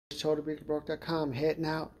TotallyBroke.com. Heading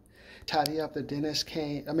out. Tidy up. The dentist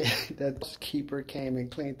came. The housekeeper came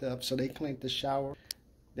and cleaned up. So they cleaned the shower.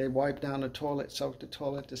 They wiped down the toilet, soaked the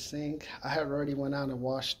toilet, the sink. I had already went out and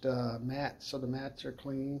washed the mats, so the mats are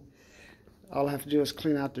clean. All I have to do is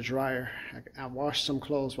clean out the dryer. I washed some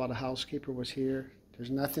clothes while the housekeeper was here. There's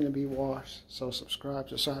nothing to be washed, so subscribe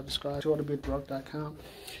to TotallyBroke.com.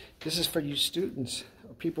 This is for you students,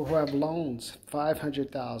 people who have loans,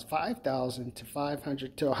 $500,000 to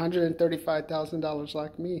 $500,000 to $135,000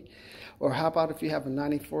 like me. Or how about if you have a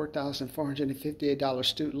 $94,458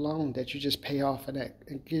 student loan that you just pay off, and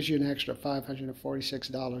it gives you an extra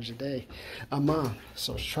 $546 a day, a month.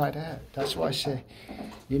 So try that. That's why I say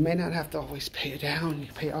you may not have to always pay it down. You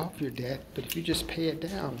pay off your debt, but if you just pay it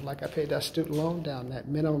down, like I paid that student loan down, that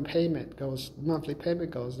minimum payment goes, monthly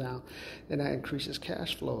payment goes down, and that increases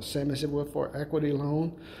cash flow. Same as it would for equity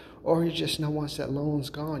loan, or you just know once that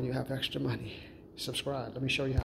loan's gone, you have extra money. Subscribe. Let me show you how.